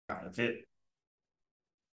That's it.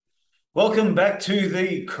 Welcome back to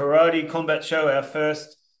the Karate Combat Show, our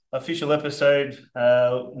first official episode.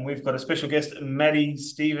 We've got a special guest, Maddie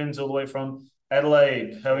Stevens, all the way from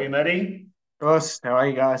Adelaide. How are you, Maddie? Ross, how are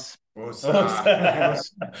you guys? Was Awesome.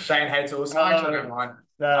 Shane hates us. I actually don't mind.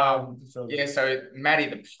 Yeah, so Maddie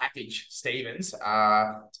the Package Stevens,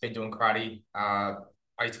 has been doing karate. I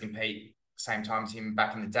used to compete same time as him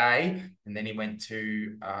back in the day, and then he went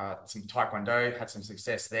to some Taekwondo, had some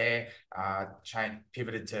success there.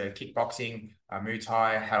 Pivoted to kickboxing, Muay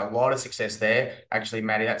Thai, had a lot of success there. Actually,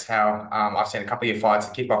 Maddie, that's how I've seen a couple of your fights,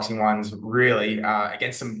 the kickboxing ones, really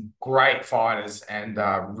against some great fighters and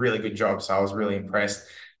really good job. So I was really impressed.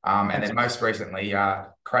 And then most recently,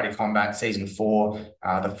 Karate Combat Season 4,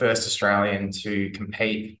 the first Australian to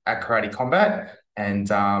compete at Karate Combat. And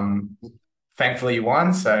thankfully you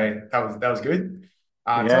won, so that was good.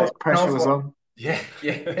 Yeah, Tell pressure us was what. on. Yeah,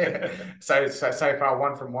 yeah. So far,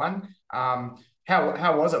 one from one. How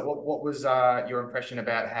was it? What was your impression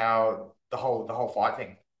about how the whole fight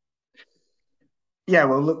thing? Yeah,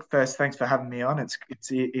 well, look, first, thanks for having me on.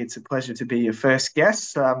 It's a pleasure to be your first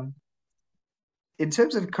guest. In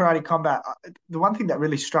terms of karate combat, the one thing that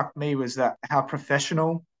really struck me was that how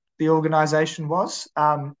professional the organization was.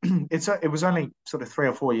 It was only sort of 3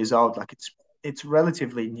 or 4 years old, like it's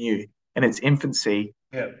relatively new in its infancy.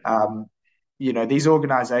 Yeah. Um, these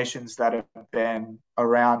organizations that have been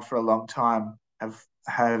around for a long time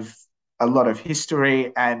have a lot of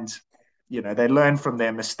history, and they learn from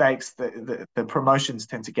their mistakes. The promotions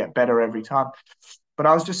tend to get better every time. But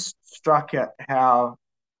I was just struck at how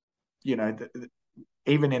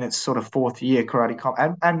even in its sort of fourth year, karate comp,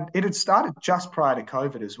 and it had started just prior to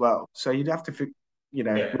COVID as well. So you'd have to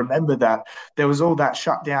Yeah. remember that there was all that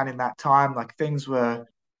shutdown in that time. Like things were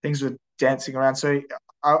dancing around. So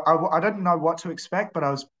I don't know what to expect, but I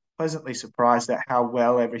was pleasantly surprised at how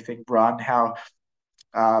well everything run,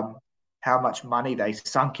 um, how much money they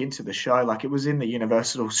sunk into the show. Like it was in the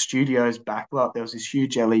Universal Studios backlot. There was this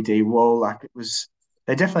huge LED wall. Like it was,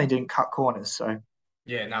 they definitely didn't cut corners. So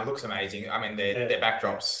Yeah, no, it looks amazing. I mean, their Yeah.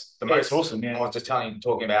 backdrops. The Yeah, it's most awesome. I Yeah. was just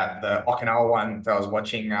talking about the Okinawa one that I was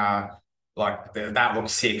watching. That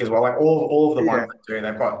looks sick as well. Like all of the yeah, ones they do,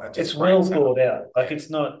 they've got It's just great well stuff. thought out. Like Yeah. it's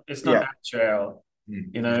not yeah. amateur,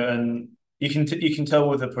 Mm. and you can tell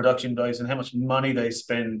with the production values and how much money they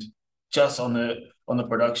spend just on the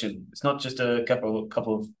production. It's not just a couple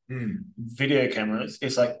of Mm. video cameras.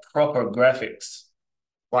 It's like proper graphics.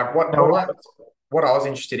 Like No, what? what I was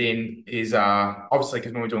interested in is obviously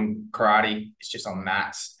because when we're doing karate, it's just on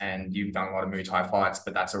mats, and you've done a lot of Muay Thai fights,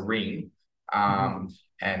 but that's a ring. Mhm.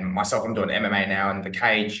 And myself, I'm doing MMA now, and the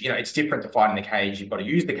cage, it's different to fight in the cage. You've got to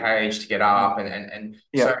use the cage to get up, and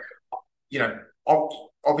Yeah. so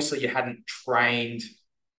obviously you hadn't trained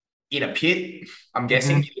in a pit. I'm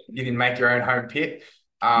guessing Hmm. you didn't make your own home pit.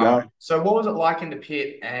 No. So what was it like in the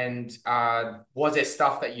pit? And was there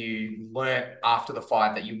stuff that you learnt after the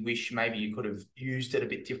fight that you wish maybe you could have used it a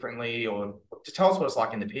bit differently, or to tell us what it's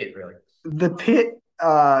like in the pit, really? The pit,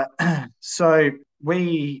 so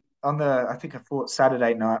we on the I think I fought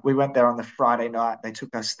Saturday night. We went there on the Friday night. They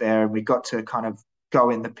took us there and we got to kind of go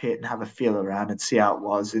in the pit and have a feel around and see how it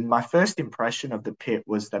was. And my first impression of the pit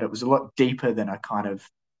was that it was a lot deeper than I kind of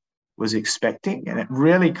was expecting. And it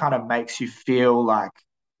really kind of makes you feel like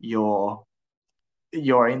you're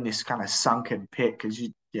you're in this kind of sunken pit because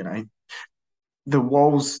the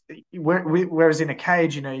walls, whereas in a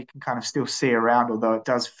cage, you can kind of still see around, although it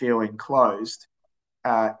does feel enclosed.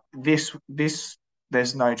 This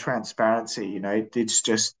there's no transparency. It's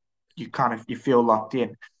just you feel locked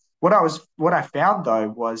in. What I found though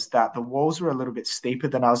was that the walls were a little bit steeper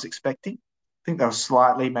than I was expecting. I think they were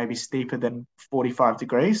slightly maybe steeper than 45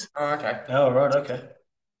 degrees. Oh, okay. Oh, right. Okay.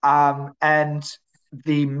 And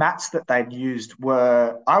the mats that they'd used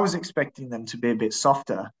were, I was expecting them to be a bit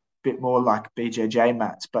softer, a bit more like BJJ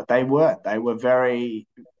mats, but they weren't. They were very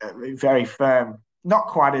firm, not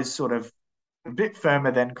quite as sort of a bit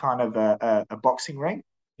firmer than kind of a boxing ring.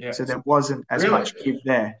 Yeah. So there wasn't as Really? much give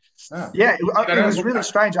there. Oh. Yeah, They it don't was look really that.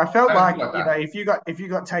 strange. I They felt don't look like, like that. if you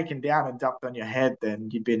got taken down and dumped on your head, then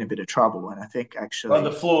you'd be in a bit of trouble. And I think Like the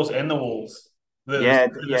actually, floors and the walls, yeah, they're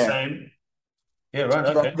the yeah, same. Yeah. Right.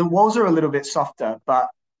 Okay. the walls are a little bit softer, but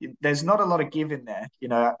there's not a lot of give in there.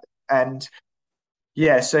 And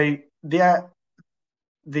yeah, so the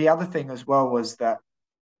other thing as well was that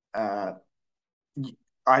uh,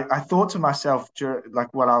 I thought to myself,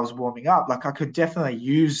 like while I was warming up, like I could definitely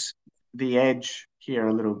use the edge here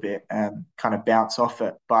a little bit and kind of bounce off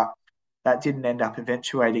it, but that didn't end up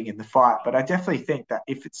eventuating in the fight. But I definitely think that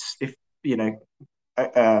if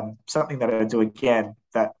something that I do again.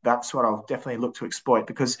 That's what I'll definitely look to exploit,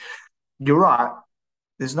 because you're right.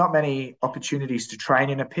 There's not many opportunities to train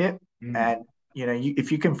in a pit, and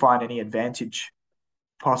if you can find any advantage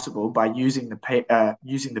possible by using the pit,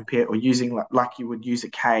 or using like you would use a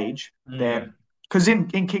cage, then because in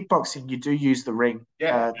kickboxing you do use the ring,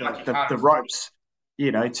 the ropes,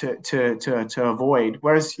 to avoid.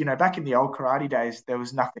 Whereas back in the old karate days, there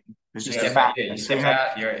was nothing. It was just a mat. You step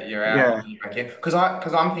out, you're out. Yeah. Because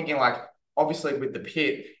I'm thinking, like, obviously with the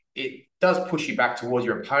pit, it does push you back towards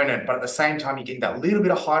your opponent, but at the same time you're getting that little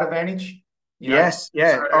bit of height advantage. Yes,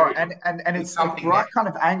 yeah. So and it's the right kind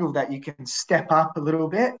of angle that you can step up a little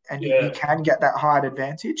bit, and you can get that height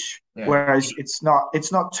advantage. Whereas it's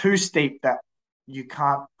not too steep that you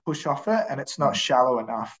can't push off it, and it's not shallow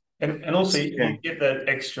enough. And also you get that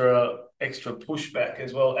extra pushback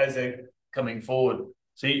as well as they're coming forward.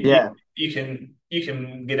 So you can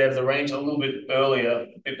get out of the range a little bit earlier,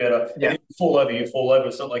 a bit better. Yeah. And if you fall over, you fall over.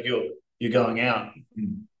 It's not like you're going out.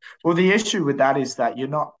 Well, the issue with that is that you're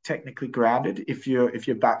not technically grounded if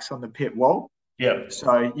your back's on the pit wall. Yeah.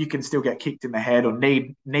 So you can still get kicked in the head or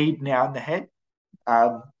kneed now in the head.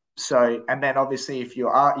 And then obviously if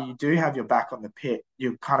you do have your back on the pit,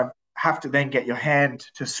 you kind of have to then get your hand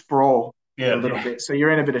to sprawl a little bit. So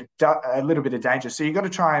you're in a little bit of danger. So you got to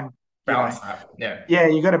try and balance that. Yeah,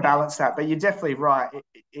 you got to balance that. But you're definitely right.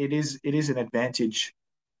 It is an advantage.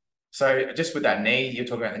 So just with that knee, you're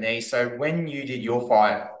talking about the knee. So when you did your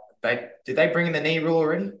fight, did they bring in the knee rule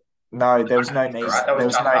already? No, there was no knees. Right? There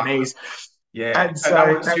was no knees. Yeah, and so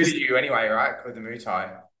that suited you anyway, right? With the Muay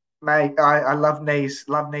Thai. Mate, I love knees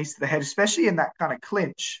to the head, especially in that kind of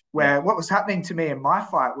clinch where what was happening to me in my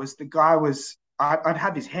fight was the guy I'd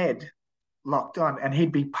have his head locked on and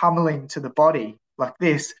he'd be pummeling to the body like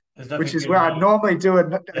this, which is where I'd normally do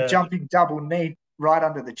a jumping double knee right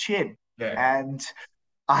under the chin. Yeah. And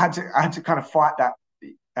I had to kind of fight that,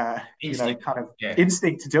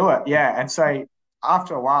 instinct to do it. Yeah. And so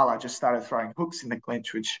after a while, I just started throwing hooks in the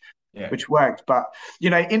clinch, which worked. But,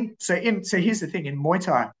 so here's the thing, in Muay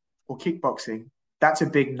Thai or kickboxing, that's a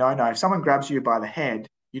big no-no. If someone grabs you by the head,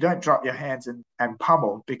 you don't drop your hands and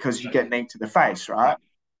pummel because you get kneed to the face, right?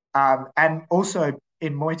 And also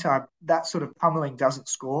in Muay Thai, that sort of pummeling doesn't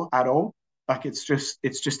score at all. Like it's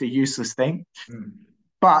just a useless thing.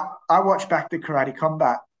 But I watched back the Karate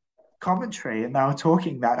Combat commentary and they were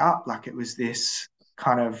talking that up like it was this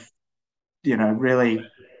kind of, really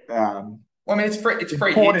well, I mean, it's free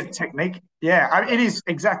important hits. Technique. Yeah, it is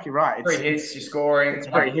exactly right. Free hits, you're scoring. It's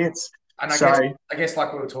free hits. And I guess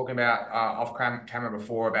like we were talking about off camera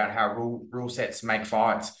before about how rule sets make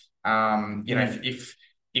fights. If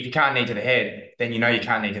you can't knee to the head, then you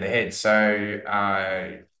can't knee to the head. So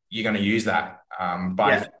you're going to use that.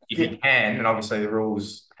 But if you can, and obviously the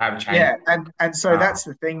rules have changed. Yeah, and so that's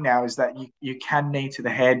the thing now is that you can knee to the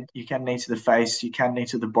head, you can knee to the face, you can knee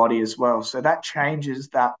to the body as well. So that changes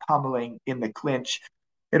that pummeling in the clinch.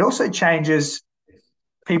 It also changes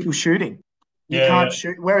people shooting. You can't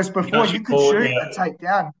shoot. Whereas before you could shoot and take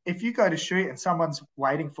down. If you go to shoot and someone's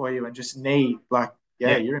waiting for you and just knee,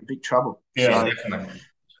 you're in big trouble. Yeah, definitely.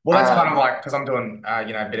 Well, that's kind of like, because I'm doing,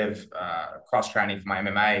 a bit of cross training for my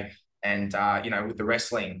MMA, and with the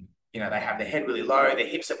wrestling, they have their head really low, their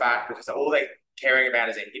hips are back because all they're caring about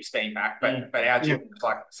is their hips being back. But our gym was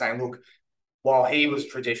like saying, look, while he was a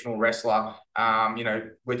traditional wrestler,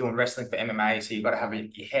 we're doing wrestling for MMA, so you've got to have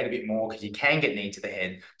your head a bit more because you can get knee to the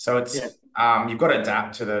head. So it's you've got to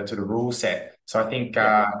adapt to the rule set. So I think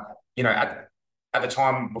at the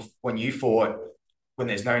time when you fought, when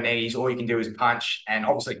there's no knees, all you can do is punch and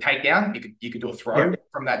obviously take down. You could do a throw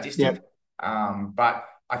from that distance. But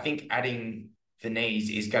I think adding the knees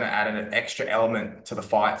is going to add an extra element to the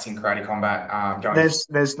fights in Karate Combat.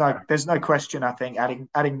 There's no question. I think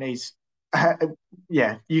adding knees.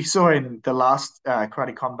 You saw in the last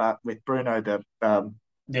Karate Combat with Bruno, the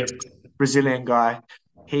Brazilian guy,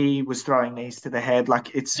 he was throwing knees to the head.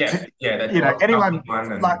 Like it's, anyone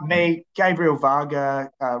like me, Gabriel Varga,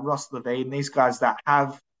 Ross Levine, these guys that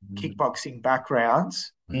have kickboxing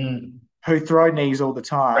backgrounds who throw knees all the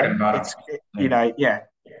time.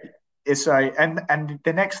 So, and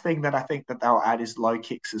the next thing that I think that they'll add is low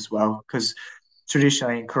kicks as well, because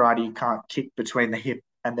traditionally in karate you can't kick between the hip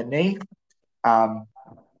and the knee. But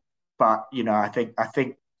I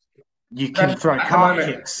think you can throw calf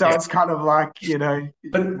kicks, so it's kind of like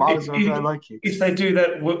But might as well throw low kicks. If they do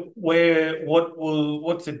that,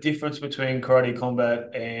 what's the difference between Karate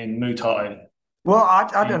Combat and Muay Thai? Well,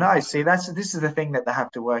 I don't know. See, this is the thing that they have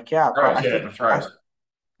to work out. The throws.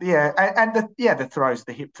 The throws,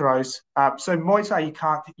 the hip throws. So Muay Thai,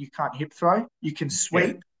 you can't hip throw. You can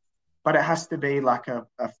sweep, but it has to be like a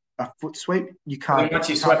foot sweep. You can't, once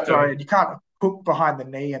you can't throw them, it. You can't hook behind the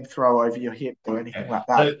knee and throw over your hip or anything like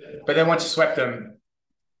that. But then once you swept them,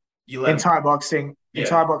 you let in Thai boxing, in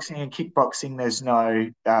Thai boxing and kickboxing, there's no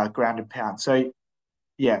ground and pound. So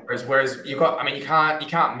yeah. Whereas you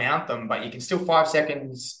can't mount them, but you can still 5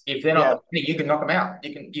 seconds. If they're not, you can knock them out.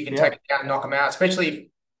 You can take it down and knock them out.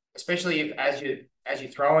 Especially if as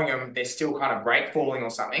you're throwing them, they're still kind of break falling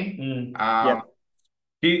or something.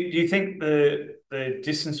 Do you think the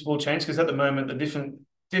distance will change? Because at the moment, the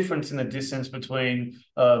difference in the distance between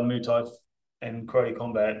Muay Thai and Karate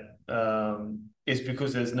Combat is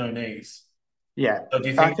because there's no knees. Yeah. So do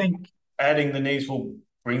you think adding the knees will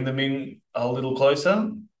bring them in a little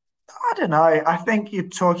closer? I don't know. I think you're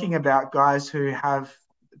talking about guys who have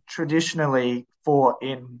traditionally fought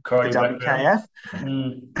in Karate the WKF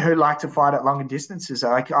who like to fight at longer distances.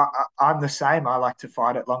 Like I'm the same. I like to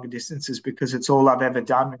fight at longer distances because it's all I've ever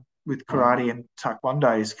done with karate and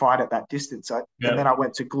taekwondo is fight at that distance. And then I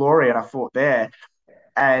went to Glory and I fought there.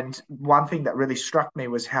 And one thing that really struck me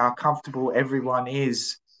was how comfortable everyone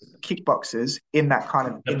is, kickboxers, in that kind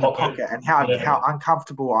of in the pocket, and how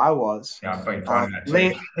uncomfortable I was. Well,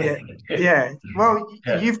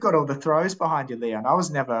 you've got all the throws behind you, Leon. I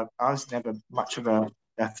was never much of a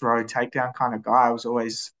throw takedown kind of guy. I was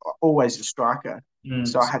always a striker.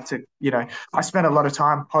 So I had to, I spent a lot of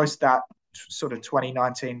time post that sort of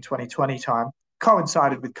 2019, 2020 time,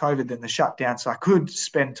 coincided with COVID and the shutdown. So I could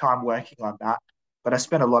spend time working on that. But I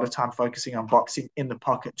spent a lot of time focusing on boxing in the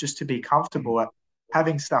pocket just to be comfortable at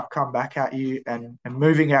having stuff come back at you and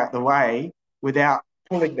moving out the way without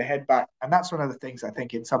pulling the head back. And that's one of the things I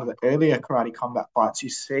think in some of the earlier Karate Combat fights, you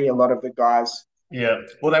see a lot of the guys. Yeah.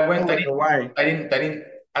 Well, they didn't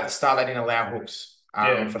at the start, they didn't allow hooks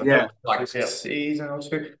for the first season or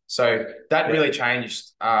two. So that really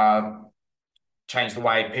changed the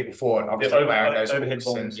way people fought. Obviously, allowing those hooks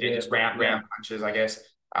and just round punches, I guess.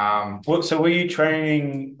 So were you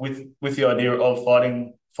training with the idea of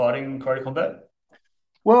fighting Karate Combat?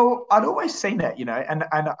 Well, I'd always seen it, and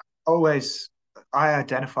I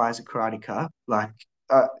identify as a karateka. Like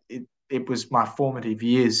it was my formative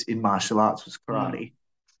years in martial arts was karate,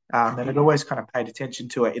 and I'd always kind of paid attention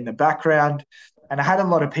to it in the background. And I had a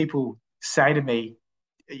lot of people say to me,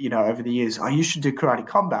 over the years, "Oh, you should do Karate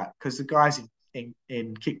Combat," because the guys in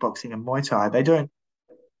kickboxing and Muay Thai, they don't.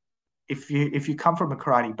 If you come from a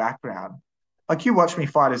karate background, like you watch me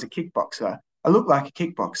fight as a kickboxer, I look like a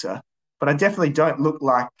kickboxer, but I definitely don't look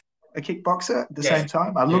like a kickboxer at the same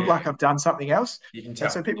time. I look like I've done something else. You can tell.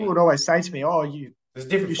 And so people would always say to me, "Oh, there's a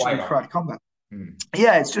different should do Karate Combat."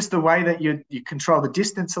 Yeah, it's just the way that you control the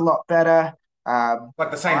distance a lot better.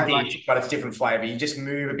 Like the same dish, but it's different flavor. You just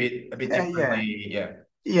move a bit differently.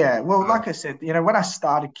 Yeah. Well, like I said, when I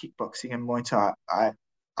started kickboxing and Muay Thai,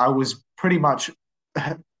 I was pretty much.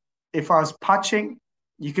 If I was punching,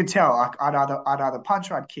 you could tell I'd either punch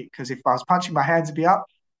or I'd kick, because if I was punching, my hands would be up,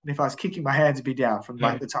 and if I was kicking, my hands would be down from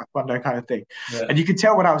like the taekwondo kind of thing. Yeah. And you could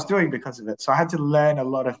tell what I was doing because of it. So I had to learn a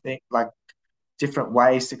lot of things, like different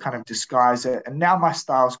ways to kind of disguise it. And now my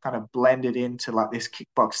style's kind of blended into like this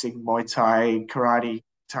kickboxing, Muay Thai, karate,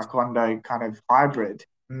 taekwondo kind of hybrid.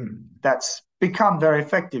 That's become very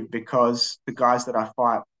effective because the guys that I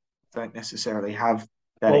fight don't necessarily have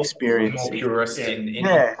that experience. More purist in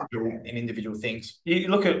individual things. You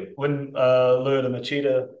look at when Lyoto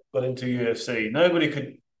Machida got into UFC, nobody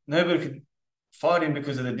could fight him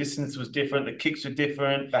because of the distance was different, the kicks were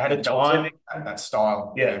different, they had a timing, that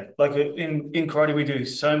style. Yeah. Like in karate, we do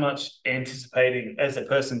so much anticipating as a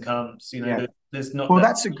person comes. There's not. Well,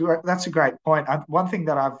 that's a great point. One thing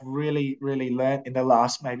that I've really, really learned in the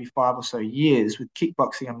last maybe 5 or so years with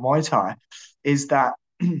kickboxing and Muay Thai is that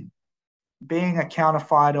being a counter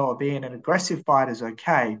fighter or being an aggressive fighter is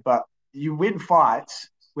okay, but you win fights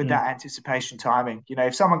with that anticipation timing.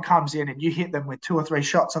 If someone comes in and you hit them with 2 or 3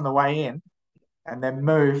 shots on the way in and then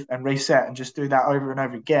move and reset and just do that over and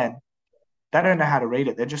over again, they don't know how to read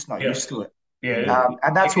it. They're just not used to it. Yeah.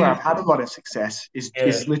 And that's where I've had a lot of success is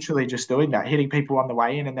literally just doing that, hitting people on the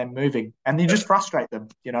way in and then moving. And you just frustrate them,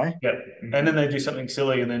 Yeah. And then they do something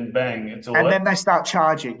silly and then bang, it's all then they start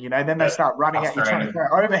charging, then they start running at you, trying to throw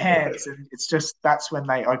overhands, and it's just, that's when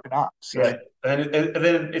they open up. So and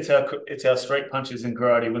then it's our straight punches in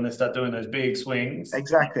karate when they start doing those big swings.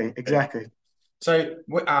 Exactly. So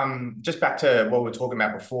just back to what we were talking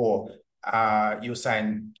about before, you were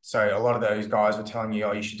saying, so a lot of those guys were telling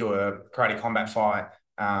you, you should do a Karate Combat fight,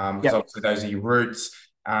 because obviously those are your roots.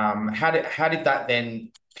 How did that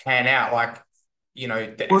then pan out? Like,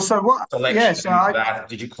 so what?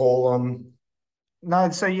 Did you call them? No,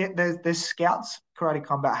 so there's scouts. Karate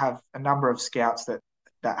Combat have a number of scouts that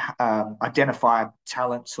that identify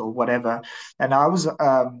talents or whatever. And I was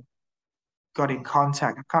got in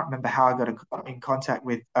contact. I can't remember how I got in contact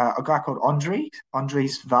with a guy called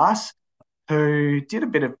Andries Vaas, who did a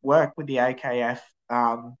bit of work with the AKF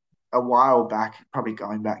a while back, probably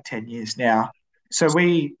going back 10 years now. So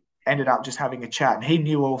we ended up just having a chat, and he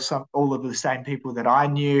knew all of the same people that I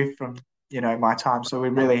knew from my time. So we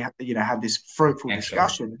really had this fruitful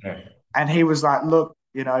discussion. Yeah. And he was like, "Look,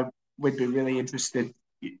 we'd be really interested,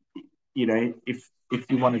 if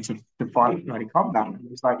you wanted to fight Karate Combat." And he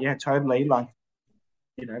was like, "Yeah, totally. Like,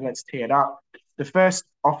 let's tee it up." The first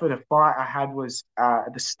offer to fight I had was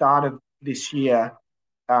at the start of this year.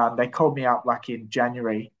 They called me up like in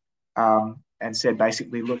January and said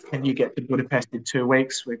basically, "Look, can you get to Budapest in 2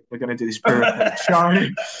 weeks? We're going to do this pre-recorded show."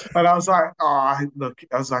 And I was like, look,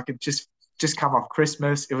 just come off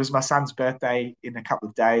Christmas. It was my son's birthday in a couple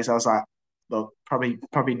of days. I was like, look, probably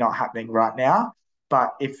not happening right now.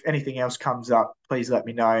 But if anything else comes up, please let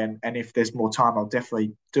me know. And if there's more time, I'll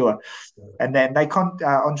definitely do it. And then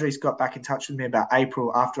Andries got back in touch with me about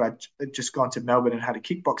April after I'd just gone to Melbourne and had a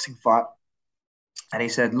kickboxing fight. And he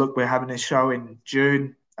said, "Look, we're having a show in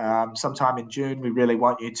June, sometime in June. We really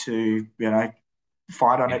want you to,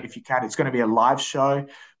 fight on it if you can. It's going to be a live show.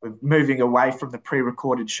 We're moving away from the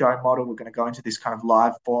pre-recorded show model. We're going to go into this kind of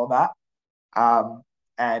live format.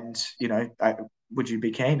 And, would you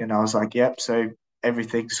be keen?" And I was like, "Yep." So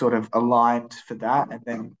everything sort of aligned for that. And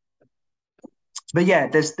then, but yeah,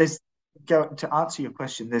 there's to answer your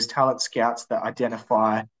question, there's talent scouts that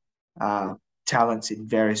identify talents in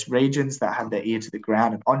various regions that have their ear to the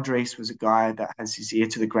ground. And Andries was a guy that has his ear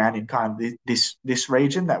to the ground in kind of this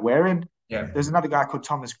region that we're in. Yeah. There's another guy called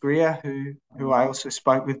Thomas Greer who I also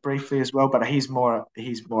spoke with briefly as well, but he's more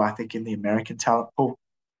I think in the American talent pool.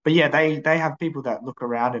 But yeah, they have people that look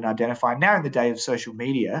around and identify. Now in the day of social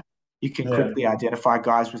media, you can quickly identify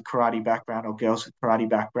guys with karate background or girls with karate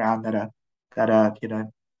background that are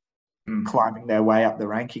climbing their way up the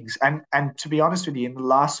rankings. And to be honest with you, in the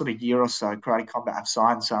last sort of year or so, Karate Combat have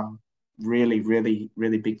signed some really, really,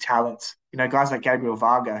 really big talents. Guys like Gabriel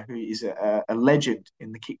Varga, who is a legend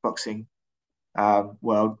in the kickboxing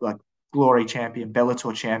world, like Glory champion,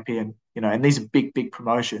 Bellator champion, and these are big, big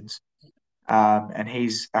promotions. And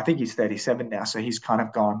I think he's 37 now, so he's kind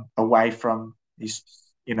of gone away from his,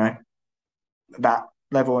 that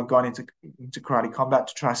level and gone into Karate Combat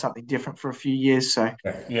to try something different for a few years. So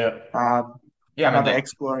another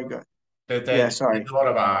ex-Glory guy. Sorry. There's a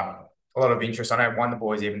lot of interest. I know Wonder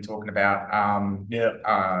Boy's even talking about. I'm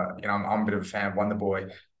a bit of a fan of Wonder Boy,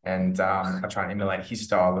 and I try and emulate his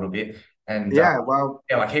style a little bit. And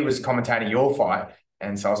like he was commentating your fight.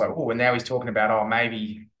 And so I was like, oh, and now he's talking about,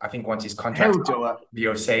 maybe I think once his contract he'll do it. The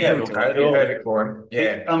UFC, he'll do it. Perfect for him.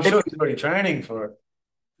 Yeah. I'm sure he's already training for it.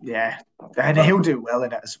 Yeah. And he'll do well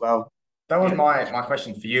in it as well. That was my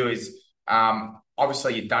question for you is,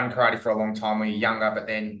 obviously you've done karate for a long time when you're younger, but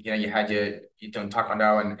then, you're doing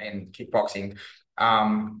taekwondo and kickboxing.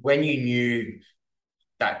 When you knew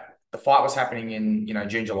that the fight was happening in,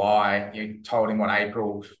 June, July, you told him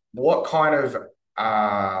April, what kind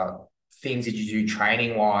of things did you do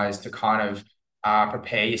training wise to kind of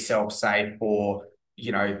prepare yourself, say, for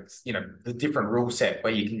the different rule set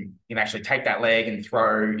where you can actually take that leg and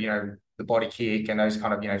throw the body kick and those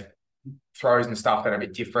kind of throws and stuff that are a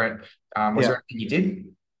bit different. Was there anything you did?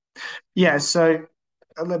 Yeah, so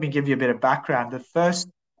let me give you a bit of background. The first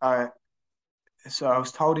so I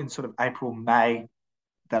was told in sort of April, May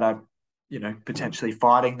that I'm potentially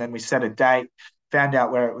fighting. Then we set a date, found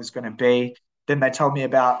out where it was going to be. Then they told me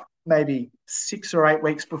about maybe 6 or 8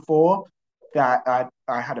 weeks before that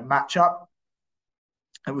I had a matchup.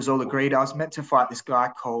 It was all agreed. I was meant to fight this guy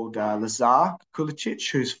called Lazar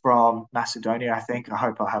Kulicic, who's from Macedonia, I think. I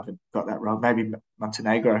hope I haven't got that wrong. Maybe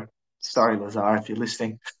Montenegro. Sorry, Lazar, if you're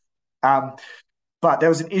listening. But there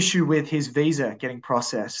was an issue with his visa getting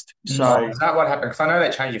processed. So is that what happened? Because I know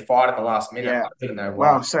they changed your fight at the last minute. Yeah. I didn't know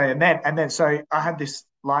why. Well, so and then so I had this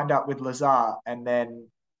lined up with Lazar, and then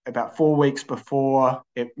about 4 weeks before,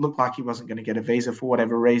 it looked like he wasn't going to get a visa for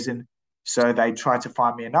whatever reason. So they tried to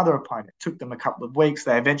find me another opponent. It took them a couple of weeks.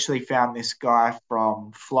 They eventually found this guy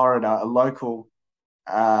from Florida, a local,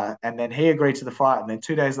 and then he agreed to the fight. And then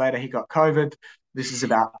 2 days later, he got COVID. This is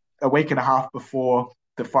about a week and a half before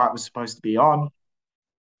the fight was supposed to be on.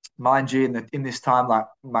 Mind you, in this time, like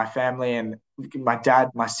my family and my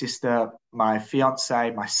dad, my sister, my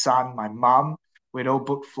fiance, my son, my mum, we'd all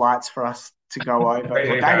booked flights for us to go over.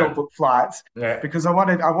 They'd all booked flights because I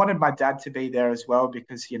wanted my dad to be there as well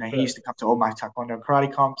because he used to come to all my taekwondo and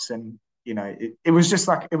karate comps, and it was just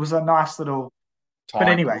like it was a nice little But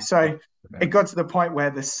anyway, so it got to the point where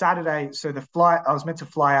the Saturday, so the flight, I was meant to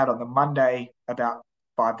fly out on the Monday about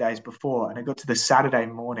 5 days before, and it got to the Saturday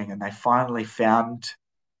morning, and they finally found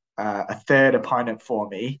a third opponent for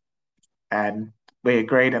me, and we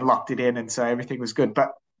agreed and locked it in, and so everything was good.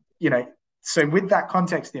 But so with that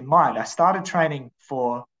context in mind, I started training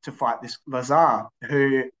to fight this Lazar,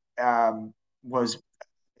 who was,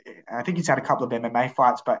 I think he's had a couple of MMA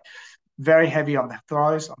fights, but very heavy on the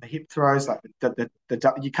throws, on the hip throws, like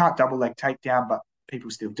you can't double leg takedown, but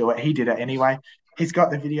people still do it. He did it anyway. He's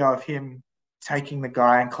got the video of him taking the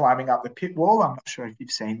guy and climbing up the pit wall. I'm not sure if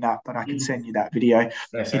you've seen that, but I can send you that video.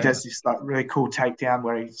 He does this like really cool takedown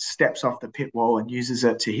where he steps off the pit wall and uses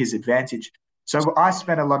it to his advantage. So I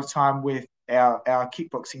spent a lot of time with our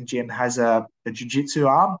kickboxing gym has a jiu-jitsu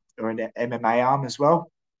arm or an MMA arm as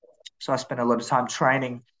well. So I spent a lot of time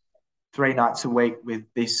training 3 nights a week with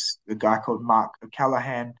a guy called Mark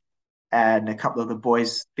O'Callaghan and a couple of the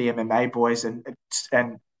boys, the MMA boys, and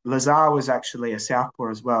Lazar was actually a southpaw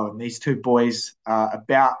as well. And these two boys are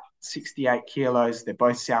about 68 kilos. They're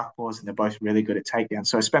both southpaws and they're both really good at takedowns.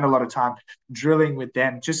 So I spent a lot of time drilling with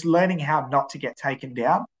them, just learning how not to get taken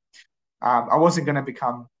down. I wasn't going to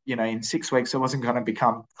become, in 6 weeks, I wasn't going to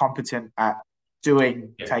become competent at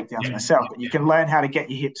doing takedowns myself, but you can learn how to get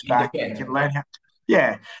your hips back. You can learn how.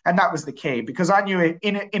 Yeah, and that was the key because I knew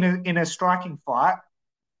in a striking fight,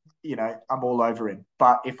 I'm all over him.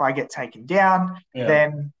 But if I get taken down,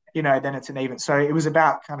 then it's an even. So it was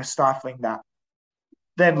about kind of stifling that.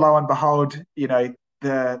 Then lo and behold,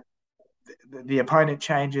 the opponent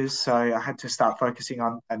changes, so I had to start focusing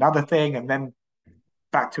on another thing, and then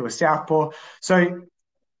back to a southpaw. So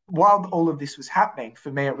while all of this was happening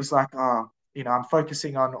for me, it was like, I'm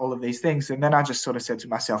focusing on all of these things, and then I just sort of said to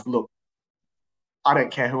myself, look, I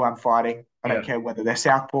don't care who I'm fighting. I don't care whether they're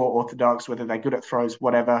southpaw, orthodox, whether they're good at throws,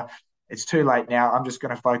 whatever. It's too late now. I'm just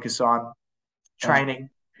going to focus on training,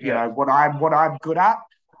 what I'm good at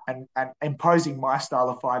and imposing my style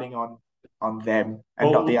of fighting on them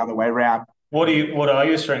and not the other way around. What are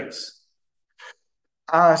your strengths?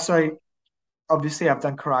 So obviously I've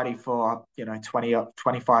done karate for, 20 or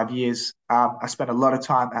 25 years. I spent a lot of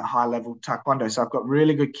time at high level taekwondo. So I've got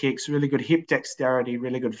really good kicks, really good hip dexterity,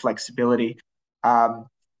 really good flexibility. And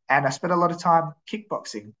I spent a lot of time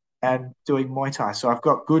kickboxing and doing Muay Thai. So I've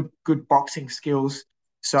got good boxing skills.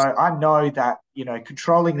 So I know that,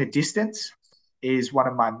 controlling the distance is one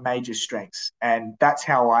of my major strengths. And that's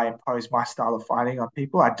how I impose my style of fighting on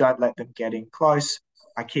people. I don't let them get in close.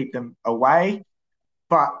 I keep them away.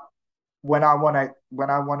 But when I want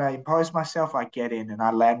to impose myself, I get in and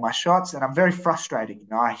I land my shots, and I'm very frustrating.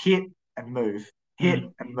 I hit and move,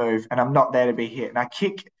 and move, and I'm not there to be hit. And I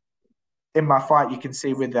kick. In my fight, you can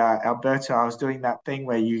see with Alberto, I was doing that thing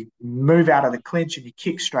where you move out of the clinch and you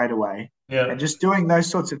kick straight away. Yeah. And just doing those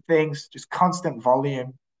sorts of things, just constant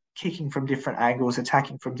volume, kicking from different angles,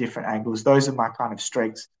 attacking from different angles. Those are my kind of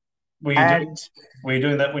strengths. Were you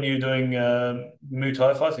doing that when you were doing Muay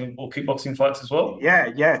Thai fights or kickboxing fights as well?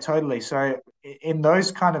 Yeah, totally. So in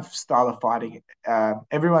those kind of style of fighting,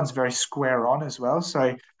 everyone's very square on as well.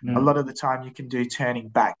 So a lot of the time you can do turning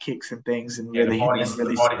back kicks and things and really the body's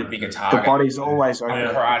a bigger target. The body's always open.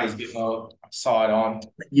 Karate's a bit more side on.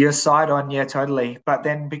 You're side on, yeah, totally. But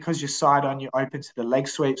then because you're side on, you're open to the leg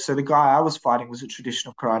sweep. So the guy I was fighting was a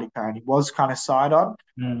traditional karate player and he was kind of side on.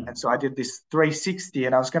 And so I did this 360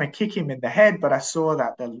 and I was going to kick him in the head, but I saw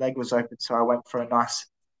that the leg was open. So I went for a nice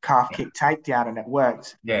calf kick takedown and it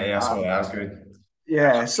worked. Yeah, I saw that. That was good.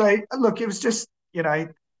 Yeah. So look, it was just,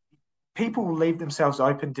 people will leave themselves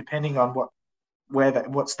open depending on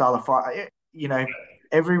what style of fight,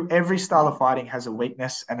 every style of fighting has a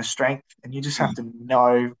weakness and a strength, and you just have to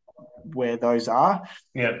know where those are.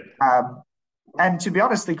 Yeah. And to be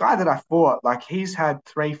honest, the guy that I fought, like he's had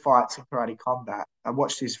 3 fights in karate combat. I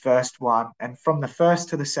watched his first one, and from the first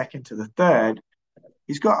to the second to the third,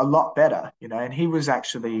 he's got a lot better, and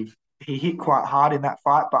he hit quite hard in that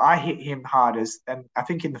fight, but I hit him hard and I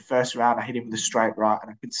think in the first round I hit him with a straight right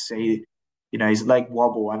and I could see, his leg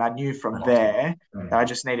wobble, and I knew from there that I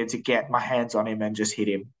just needed to get my hands on him and just hit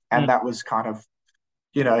him. And that was kind of,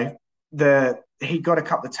 he got a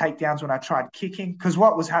couple of takedowns when I tried kicking, because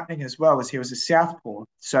what was happening as well was he was a southpaw.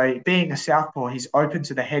 So being a southpaw, he's open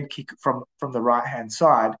to the head kick from the right-hand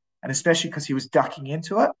side, and especially because he was ducking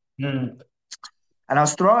into it. And I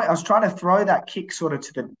was trying to throw that kick sort of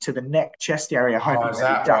to the neck chest area, hoping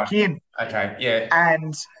that he'd duck in. Okay, yeah.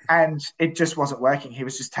 And it just wasn't working. He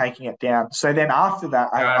was just taking it down. So then after that,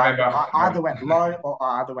 I either went low or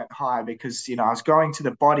I either went high because, I was going to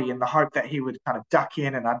the body in the hope that he would kind of duck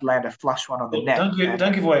in and I'd land a flush one on the neck.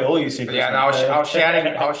 Don't give away all your secrets. Yeah, no, I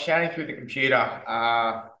was shouting through the computer.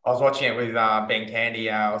 I was watching it with Ben Candy.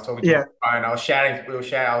 I was talking to him on the phone. I was shouting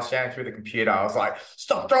through the computer. I was like,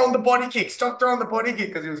 "Stop throwing the body kick! Stop throwing the body kick!"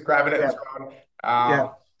 Because he was grabbing it and throwing.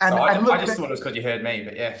 So I just thought it was because you heard me,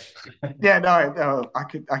 but yeah. Yeah, no, it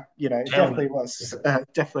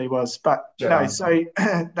definitely was. But no, so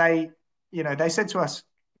they said to us,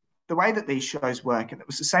 the way that these shows work, and it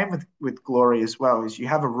was the same with Glory as well, is you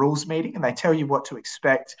have a rules meeting and they tell you what to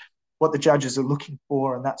expect, what the judges are looking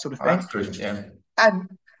for, and that sort of thing. That's good, yeah. And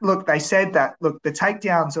look, they said that, the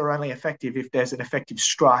takedowns are only effective if there's an effective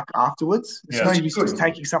strike afterwards. It's no use just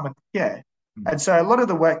taking someone. Yeah. And so a lot of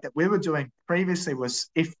the work that we were doing previously was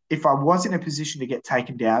if I was in a position to get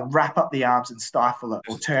taken down, wrap up the arms and stifle it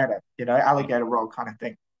or turn it, alligator roll kind of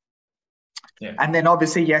thing. Yeah. And then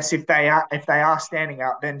obviously, yes, if they are standing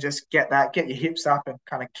up, then just get your hips up and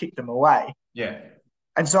kind of kick them away. Yeah.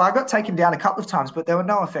 And so I got taken down a couple of times, but there were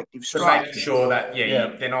no effective strikes. Making sure that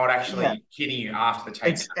they're not actually hitting you after the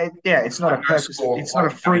takedown. It's not a purpose. It's not a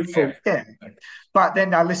fruitful. Yeah. But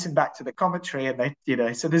then I listened back to the commentary, and they,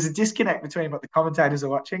 so there's a disconnect between what the commentators are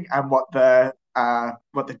watching and what the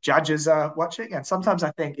judges are watching. And sometimes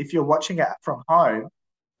I think if you're watching it from home,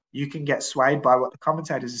 you can get swayed by what the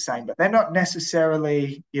commentators are saying, but they're not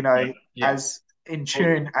necessarily, as in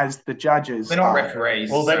tune as the judges. They're not referees.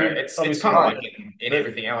 Well, it's kind of like in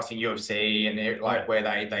everything else in UFC and where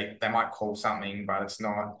they might call something, but it's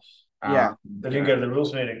not. They didn't go to the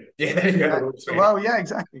rules meeting. Yeah, they didn't go to the rules meeting. Well, yeah,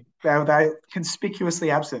 exactly. They're conspicuously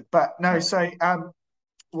absent. But no, so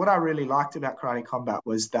what I really liked about Karate Combat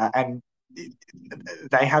was that, and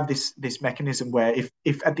they have this mechanism where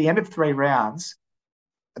if at the end of 3 rounds,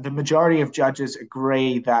 the majority of judges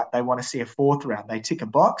agree that they want to see a 4th round, they tick a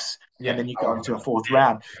box, and then you go into a 4th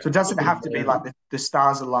round. So it doesn't have to be like the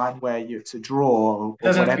stars align where it's a draw. It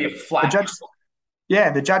doesn't have to be a flat.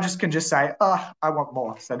 The judges can just say, "Oh, I want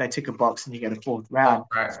more." So they tick a box and you get a 4th round.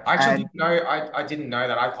 Right. I actually didn't know. I didn't know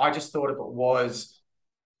that. I just thought if it was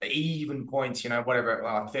even points,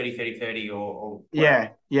 whatever, 30, 30, 30 or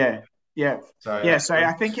whatever. Yeah. So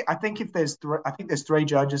I think if there's there's 3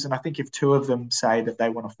 judges, and I think if 2 of them say that they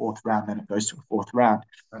want a 4th round, then it goes to a 4th round.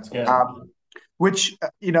 That's awesome. Which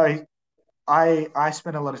I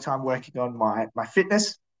spent a lot of time working on my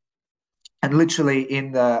fitness, and literally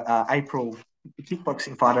in the April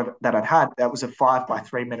kickboxing fight that I'd had, that was a 5 by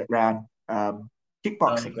 3 minute round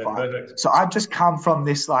kickboxing fight. Perfect. So I've just come from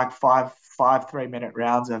this like 5 3-minute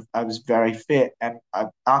rounds. I was very fit, and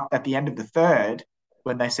at the end of the 3rd,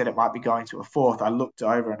 when they said it might be going to a 4th, I looked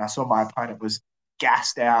over and I saw my opponent was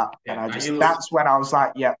gassed out, and that's when I was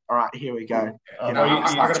like, "Yep, all right, here we go." I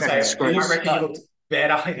gotta say, I reckon you looked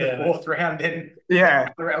better in the 4th round than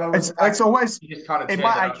it's always in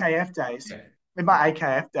my AKF days. Yeah. In my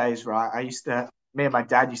AKF days, right? Me and my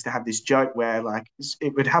dad used to have this joke where like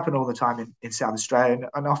it would happen all the time in South Australia,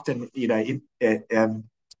 and often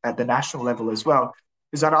at the national level as well,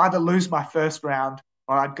 is I'd either lose my 1st round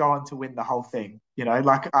or I'd go on to win the whole thing.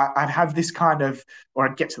 Like I'd have this kind of, or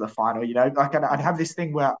I'd get to the final. Like I'd have this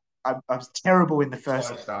thing where I was terrible in the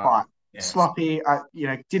first fight, sloppy. I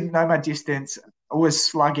didn't know my distance, always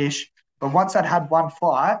sluggish. But once I'd had one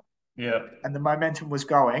fight, and the momentum was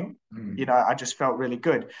going, I just felt really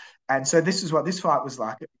good. And so this is what this fight was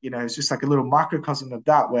like. It's just like a little microcosm of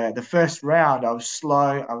that, where the 1st round I was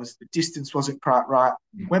slow, the distance wasn't quite right.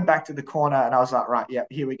 Went back to the corner and I was like, right,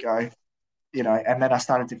 here we go. And then I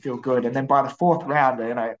started to feel good. And then by the 4th round,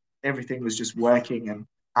 everything was just working. And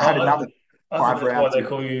I had another 5 rounds. Why they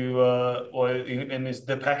call you, and it's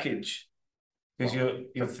the package, because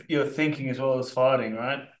you're thinking as well as fighting,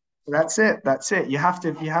 right? That's it. You have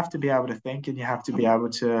to be able to think, and you have to be able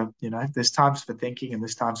to, there's times for thinking and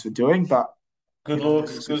there's times for doing. But good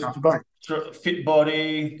looks, good fit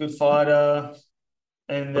body, good fighter.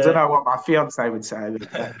 And I don't know what my fiance would say.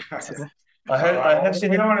 I have seen.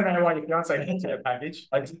 We don't want to know why your fiance gets a package.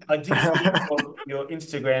 I did see your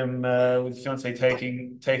Instagram with fiance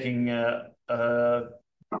taking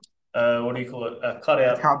what do you call it? A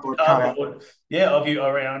cutout. Cardboard. Yeah, of you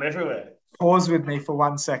around everywhere. Pause with me for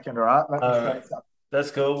 1 second, all right? That's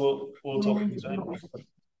cool. We'll talk. Have you seen it?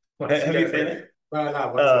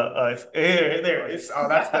 No. There it is. Oh,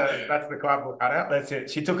 that's the cardboard cutout. That's it.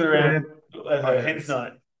 She took it around at her hen's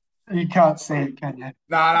night. You can't see it, can you?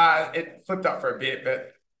 No, it flipped up for a bit,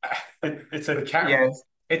 but it's a camera. Yes.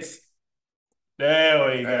 It's there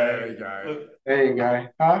we go. There you go.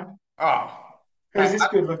 Huh? Oh, Who's this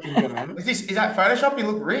good looking guy? Is that Photoshop? You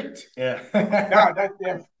look ripped. Yeah. No, that's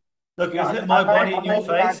yeah. Look, is it my body in your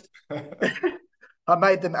face? I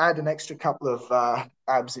made them add an extra couple of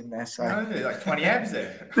abs in there. So like 20 abs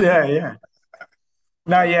there. yeah.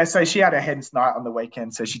 No, yeah. So she had a hen's night on the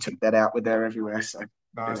weekend, so she took that out with her everywhere. So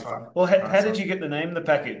nice one. Well, how did you get the name of the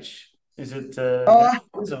package? Is it no?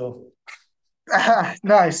 So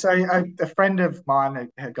a friend of mine,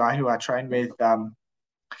 a guy who I train with,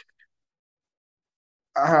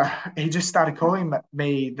 he just started calling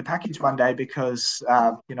me the package one day because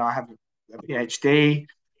I have a PhD,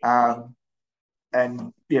 and I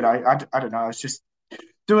don't know. I was just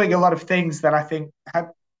doing a lot of things that I think had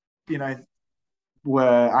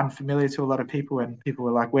were unfamiliar to a lot of people, and people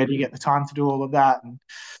were like, "Where do you get the time to do all of that?" And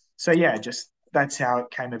so yeah, just that's how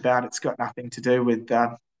it came about. It's got nothing to do with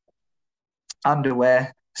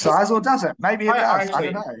underwear size, or does it? Maybe it does. I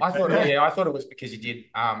don't know. I thought it was because you did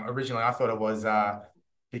originally. I thought it was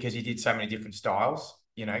because you did so many different styles.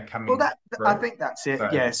 Coming. Well, I think that's it. So,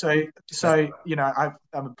 yeah. So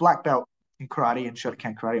I'm a black belt in karate and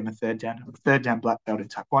Shotokan karate. I'm a third dan black belt in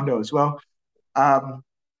taekwondo as well. I've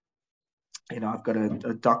got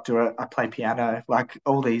a doctorate. I play piano. Like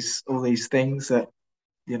all these things that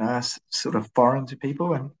are sort of foreign to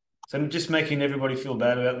people. And so I'm just making everybody feel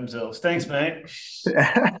bad about themselves. Thanks, mate.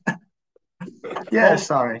 Yeah,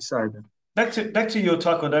 sorry. Back to your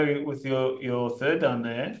taekwondo with your third dan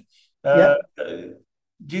there.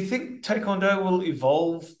 Do you think taekwondo will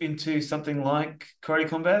evolve into something like karate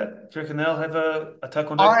combat? Do you reckon they'll have a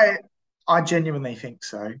taekwondo? I genuinely think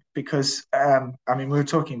so because we were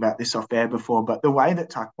talking about this off air before, but the way that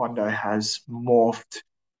taekwondo has morphed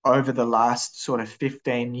over the last sort of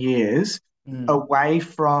 15 years away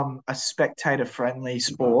from a spectator-friendly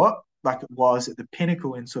sport like it was at the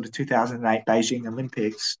pinnacle in sort of 2008 Beijing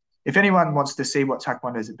Olympics. If anyone wants to see what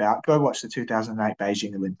taekwondo is about, go watch the 2008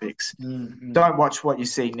 Beijing Olympics. Don't watch what you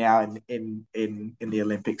see now in the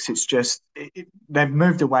Olympics. It's just they've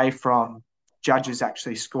moved away from judges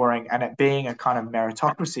actually scoring and it being a kind of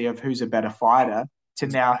meritocracy of who's a better fighter to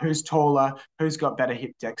now who's taller, who's got better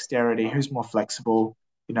hip dexterity, who's more flexible,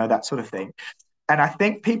 that sort of thing. And I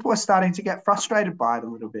think people are starting to get frustrated by it a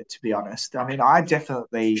little bit, to be honest. I mean,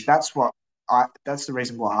 that's the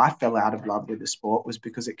reason why I fell out of love with the sport, was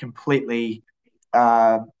because it completely,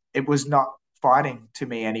 it was not fighting to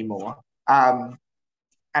me anymore. And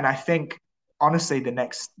I think, honestly,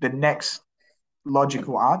 the next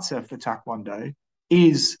logical answer for taekwondo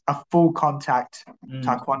is a full contact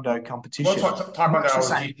taekwondo competition. Well,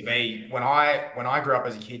 taekwondo used to be when I grew up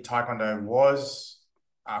as a kid. Taekwondo was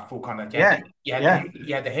full contact. You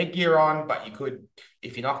had the headgear on, but you could,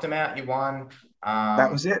 if you knocked them out, you won.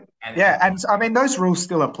 That was it. And I mean, those rules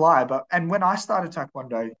still apply. And when I started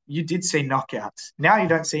taekwondo, you did see knockouts. Now you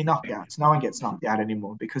don't see knockouts. No one gets knocked out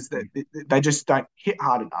anymore because they just don't hit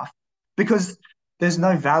hard enough, because there's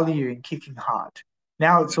no value in kicking hard.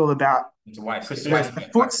 Now it's all about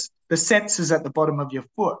the sensors at the bottom of your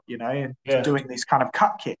foot, and doing these kind of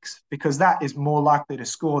cut kicks, because that is more likely to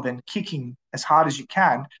score than kicking as hard as you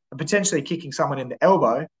can and potentially kicking someone in the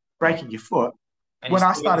elbow, breaking your foot. And when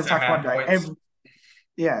I started taekwondo,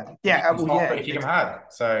 kick them hard.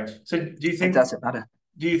 So do you think it doesn't matter?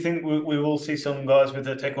 Do you think we will see some guys with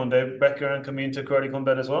a taekwondo background come into karate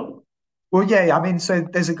combat as well? Well, yeah, I mean, so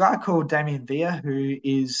there's a guy called Damien Villa who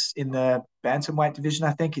is in the bantamweight division.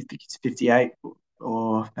 I think he's 58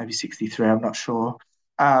 or maybe 63. I'm not sure.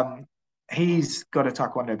 He's got a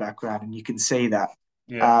taekwondo background, and you can see that.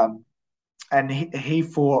 Yeah. And he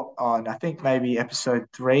fought on, I think, maybe episode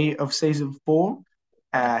 3 of season 4.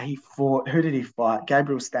 He fought. Who did he fight?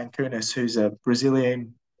 Gabriel Stankunas, who's a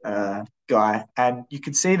Brazilian guy, and you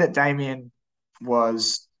can see that Damien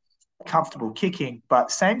was comfortable kicking, but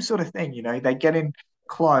same sort of thing, they get in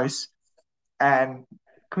close, and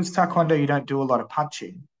because taekwondo you don't do a lot of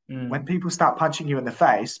punching. When people start punching you in the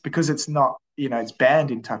face, because it's not, it's banned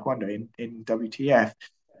in taekwondo, in WTF,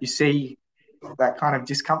 you see that kind of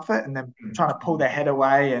discomfort and then trying to pull their head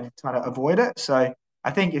away and trying to avoid it. So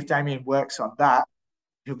I think if Damien works on that,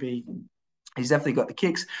 he's definitely got the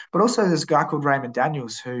kicks. But also there's a guy called Raymond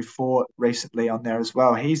Daniels who fought recently on there as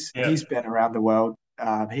well. He's been around the world.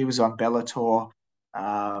 He was on Bellator,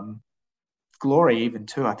 Glory even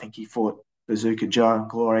too. I think he fought Bazooka Joe and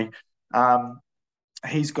Glory.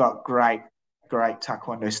 He's got great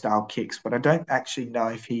taekwondo style kicks, but I don't actually know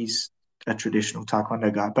if he's a traditional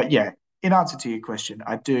taekwondo guy. But yeah, in answer to your question,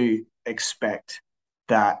 I do expect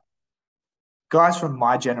that guys from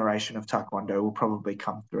my generation of taekwondo will probably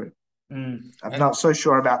come through. I'm not so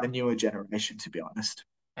sure about the newer generation, to be honest.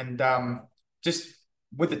 And just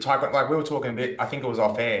with the taekwondo, like we were talking a bit, I think it was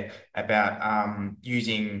off air about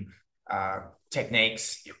using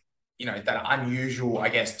techniques, that are unusual, I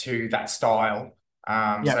guess, to that style.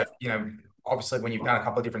 So, obviously when you've done a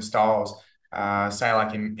couple of different styles, say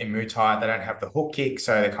like in Muay Thai, they don't have the hook kick,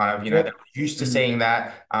 so they're kind of, they're used to seeing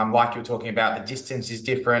that. Like you were talking about, the distance is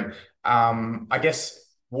different. I guess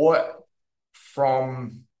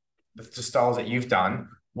from the styles that you've done,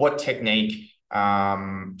 what technique,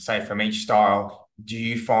 say from each style, do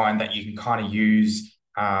you find that you can kind of use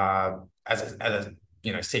as a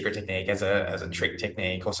secret technique, as a trick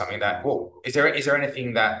technique or something that, well, is there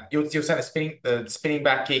anything that you'll say the spinning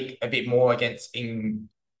back kick a bit more against in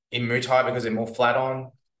Muay Thai because they're more flat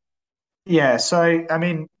on? Yeah, so I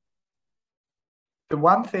mean, the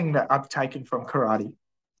one thing that I've taken from karate,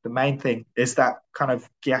 the main thing is that kind of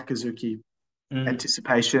gyakuzuki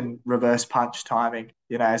anticipation, reverse punch timing.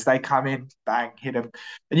 As they come in, bang, hit them,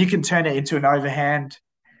 and you can turn it into an overhand,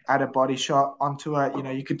 add a body shot onto it.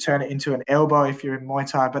 You could turn it into an elbow if you're in Muay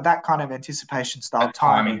Thai, but that kind of anticipation style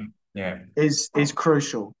timing is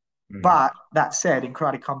crucial. But that said, in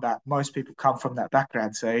karate combat, most people come from that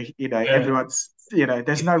background, so everyone's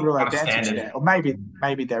there's no real advantage there, or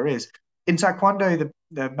maybe there is. In Taekwondo,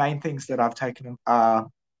 the main things that I've taken are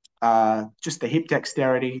just the hip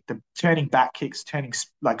dexterity, the turning back kicks, turning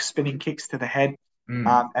like spinning kicks to the head,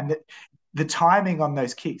 and the timing on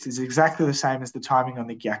those kicks is exactly the same as the timing on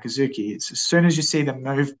the gyakuzuki. It's as soon as you see them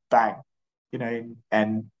move, bang,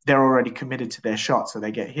 and they're already committed to their shot, so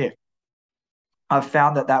they get hit. I've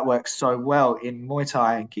found that works so well in Muay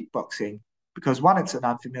Thai and kickboxing because one, it's an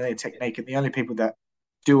unfamiliar technique, and the only people that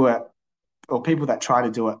do it, or people that try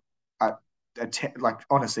to do it, are like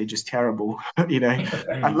honestly just terrible.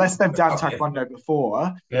 Unless they've done taekwondo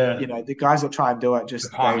before. The guys that try and do it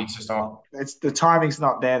just the timing's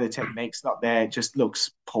not there, the technique's not there, it just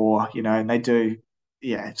looks poor. And they do.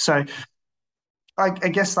 So I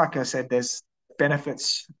guess, like I said, there's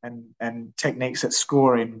benefits and techniques that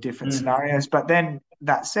score in different scenarios. But then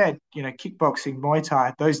that said, kickboxing, Muay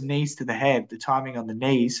Thai, those knees to the head, the timing on the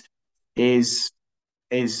knees is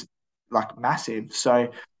like massive. So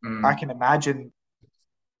I can imagine,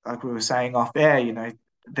 like we were saying off air,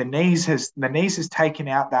 the knees has taken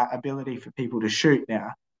out that ability for people to shoot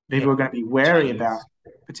now. People are going to be wary about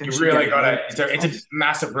potentially. You really got it. It's a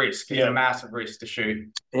massive risk. It's a massive risk to shoot.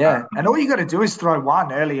 Yeah, and all you got to do is throw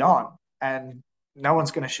one early on, and no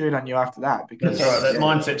one's going to shoot on you after that because that's right. That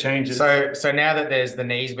mindset changes. So now that there's the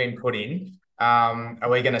knees been put in, are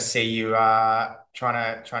we going to see you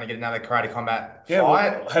trying to get another karate combat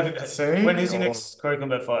fight soon? When is your next karate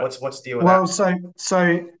combat fight? What's the deal with that?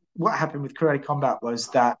 So what happened with karate combat was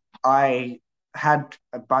that I had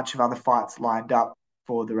a bunch of other fights lined up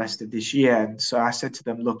for the rest of this year, and so I said to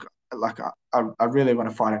them, look, like I really want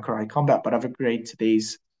to fight in karate combat, but I've agreed to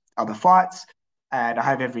these other fights, and I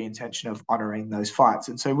have every intention of honoring those fights.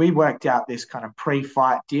 And so we worked out this kind of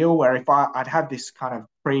pre-fight deal where if I'd have this kind of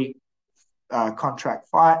contract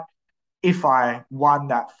fight. If I won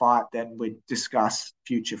that fight, then we'd discuss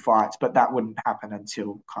future fights, but that wouldn't happen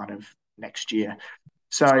until kind of next year.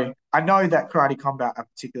 So I know that Karate Combat are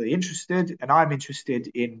particularly interested, and I'm interested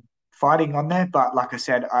in fighting on there. But like I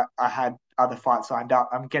said, I had other fights lined up.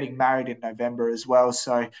 I'm getting married in November as well.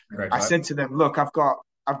 So I said to them, look, I've got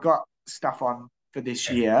stuff on for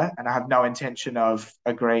this year, and I have no intention of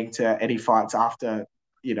agreeing to any fights after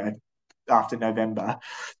November.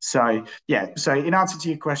 So in answer to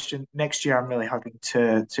your question, next year I'm really hoping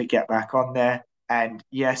to get back on there. And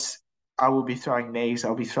yes, I will be throwing knees.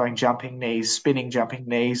 I'll be throwing jumping knees, spinning jumping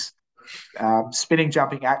knees, spinning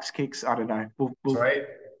jumping axe kicks. I don't know. Great.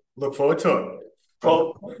 Look forward to it.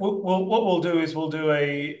 Well, what we'll do is we'll do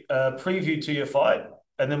a preview to your fight,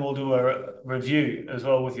 and then we'll do a review as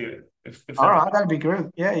well with you. If all right, that'd be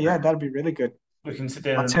good. Yeah, that'd be really good. We can sit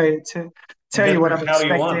down. I'll tell you what I'm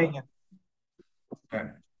expecting.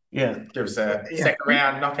 Yeah. Give us a second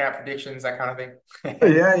round knockout predictions, that kind of thing.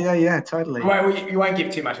 Yeah, totally. You won't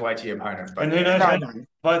give too much away to your opponent, but and who knows? No.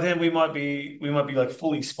 By then we might be like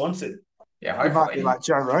fully sponsored. Yeah, hopefully. We might be like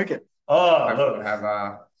Joe Rogan. Hopefully we'll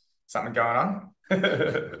have something going on. Who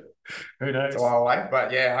knows? It's a while away,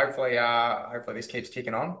 but yeah, hopefully this keeps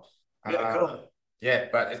kicking on. Cool. Yeah,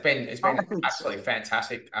 but it's been absolutely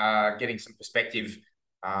fantastic getting some perspective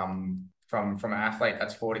from an athlete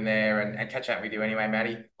that's fought in there and catch up with you anyway,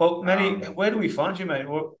 Matty. Well, Matty, where do we find you, mate?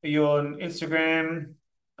 Are you on Instagram?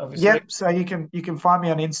 Obviously. Yep. So you can find me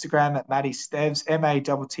on Instagram at Matty Stevz,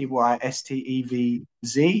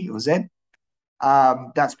 MATTYSTEVZ or Z.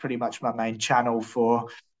 That's pretty much my main channel for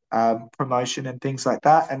promotion and things like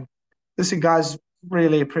that. And listen, guys,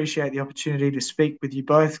 really appreciate the opportunity to speak with you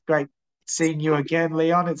both. Great seeing you again,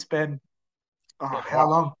 Leon. It's been how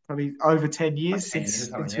long? Probably over 10 years since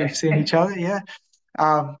we've seen each other. Yeah.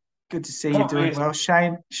 Good to see you doing well,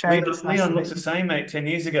 Shane. Leon looks the same, mate. 10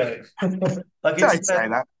 years ago. Like don't say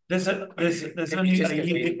that. There's only a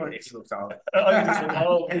year difference. He looks old.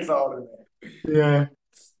 He's older. Yeah.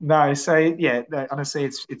 No. So yeah. No, honestly,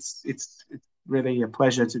 it's really a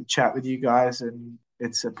pleasure to chat with you guys, and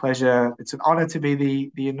it's a pleasure. It's an honor to be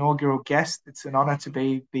the inaugural guest. It's an honor to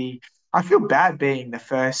be the. I feel bad being the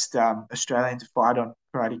first Australian to fight on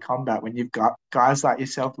Karate Combat when you've got guys like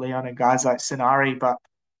yourself, Leon, and guys like Sonari. But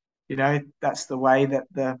that's the way that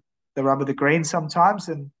the rubber the green sometimes,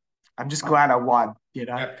 and I'm just glad I won.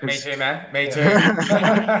 Yep, me too, man. Me too.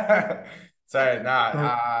 So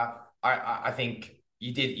no, I think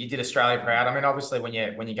you did Australia proud. I mean, obviously when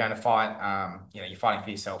you're going to fight, you're fighting for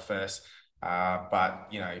yourself first. But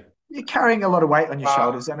you're carrying a lot of weight on your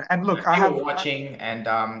shoulders, and look, I have watching, and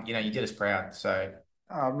you did us proud. So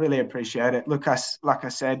I really appreciate it. Look, like I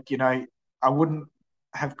said, I wouldn't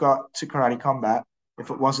have got to Karate Combat if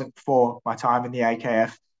it wasn't for my time in the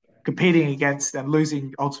AKF, competing against and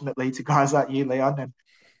losing ultimately to guys like you, Leon, and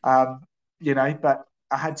but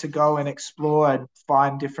I had to go and explore and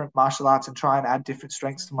find different martial arts and try and add different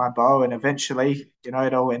strengths to my bow. And eventually,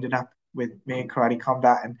 it all ended up with me in Karate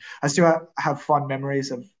Combat. And I still have fond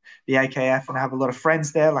memories of the AKF, and I have a lot of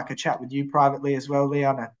friends there. Like I chat with you privately as well,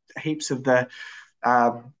 Leon, and heaps of the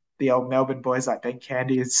old Melbourne boys like Ben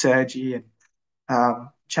Candy and Sergi, and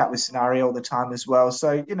chat with Sonari all the time as well.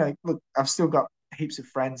 So, look, I've still got heaps of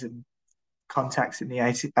friends and contacts in the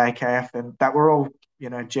AKF, and that we're all,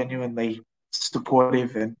 genuinely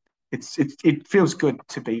supportive, and it feels good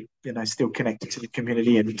to be, still connected to the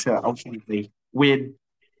community and to ultimately win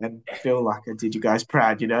and feel like I did you guys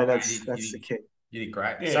proud. That's the key. You did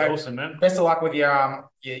great. Yeah, so, awesome, man. Best of luck with your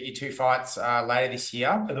 2 fights later this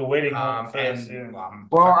year. For the wedding.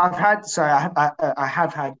 Well, I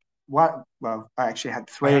have had one. Well, I actually had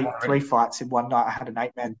three fights in one night. I had an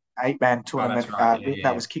eight-man tournament.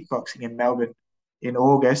 That was kickboxing in Melbourne in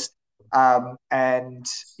August. And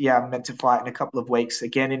yeah, I'm meant to fight in a couple of weeks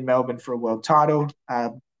again in Melbourne for a world title.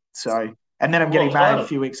 And then I'm getting married a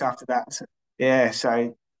few weeks after that. So, yeah.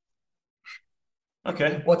 So.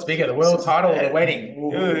 Okay. What's bigger, the world title or the wedding?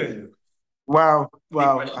 Ooh. Well.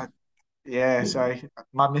 So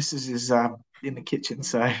my missus is in the kitchen,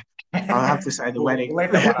 so I'll have to say the wedding.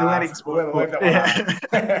 The wedding's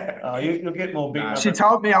you'll get more big. She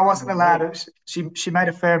told me I wasn't allowed to. She made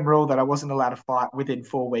a firm rule that I wasn't allowed to fight within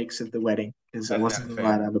 4 weeks of the wedding because I wasn't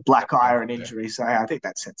allowed to have a black eye or an injury. So I think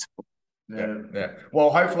that's sensible. Yeah.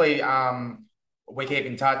 Well, hopefully, we keep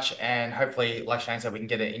in touch, and hopefully, like Shane said, we can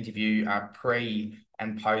get an interview pre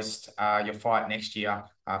and post your fight next year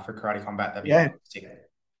for Karate Combat. That'd be fantastic.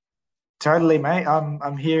 Totally, mate.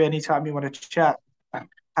 I'm here anytime you want to chat.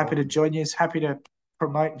 Happy to join you. Happy to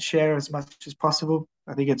promote and share as much as possible.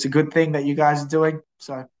 I think it's a good thing that you guys are doing.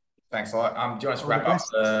 So thanks a lot. Do you want us to wrap up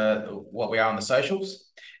what we are on the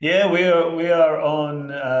socials? Yeah, we are on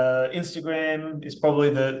Instagram. It's probably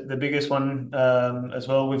the biggest one as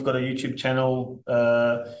well. We've got a YouTube channel,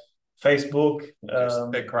 Facebook.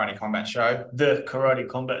 The Karate Combat Show. The Karate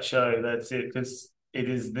Combat Show. That's it, because it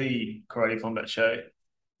is the Karate Combat Show,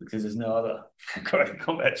 because there's no other Karate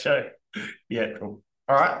Combat Show. Yeah, cool.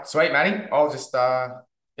 All right, sweet, Matty. I'll just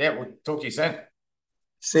we'll talk to you soon.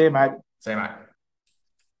 See you, mate. See you, mate.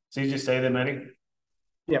 So you just stay there, Matty?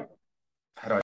 Yep.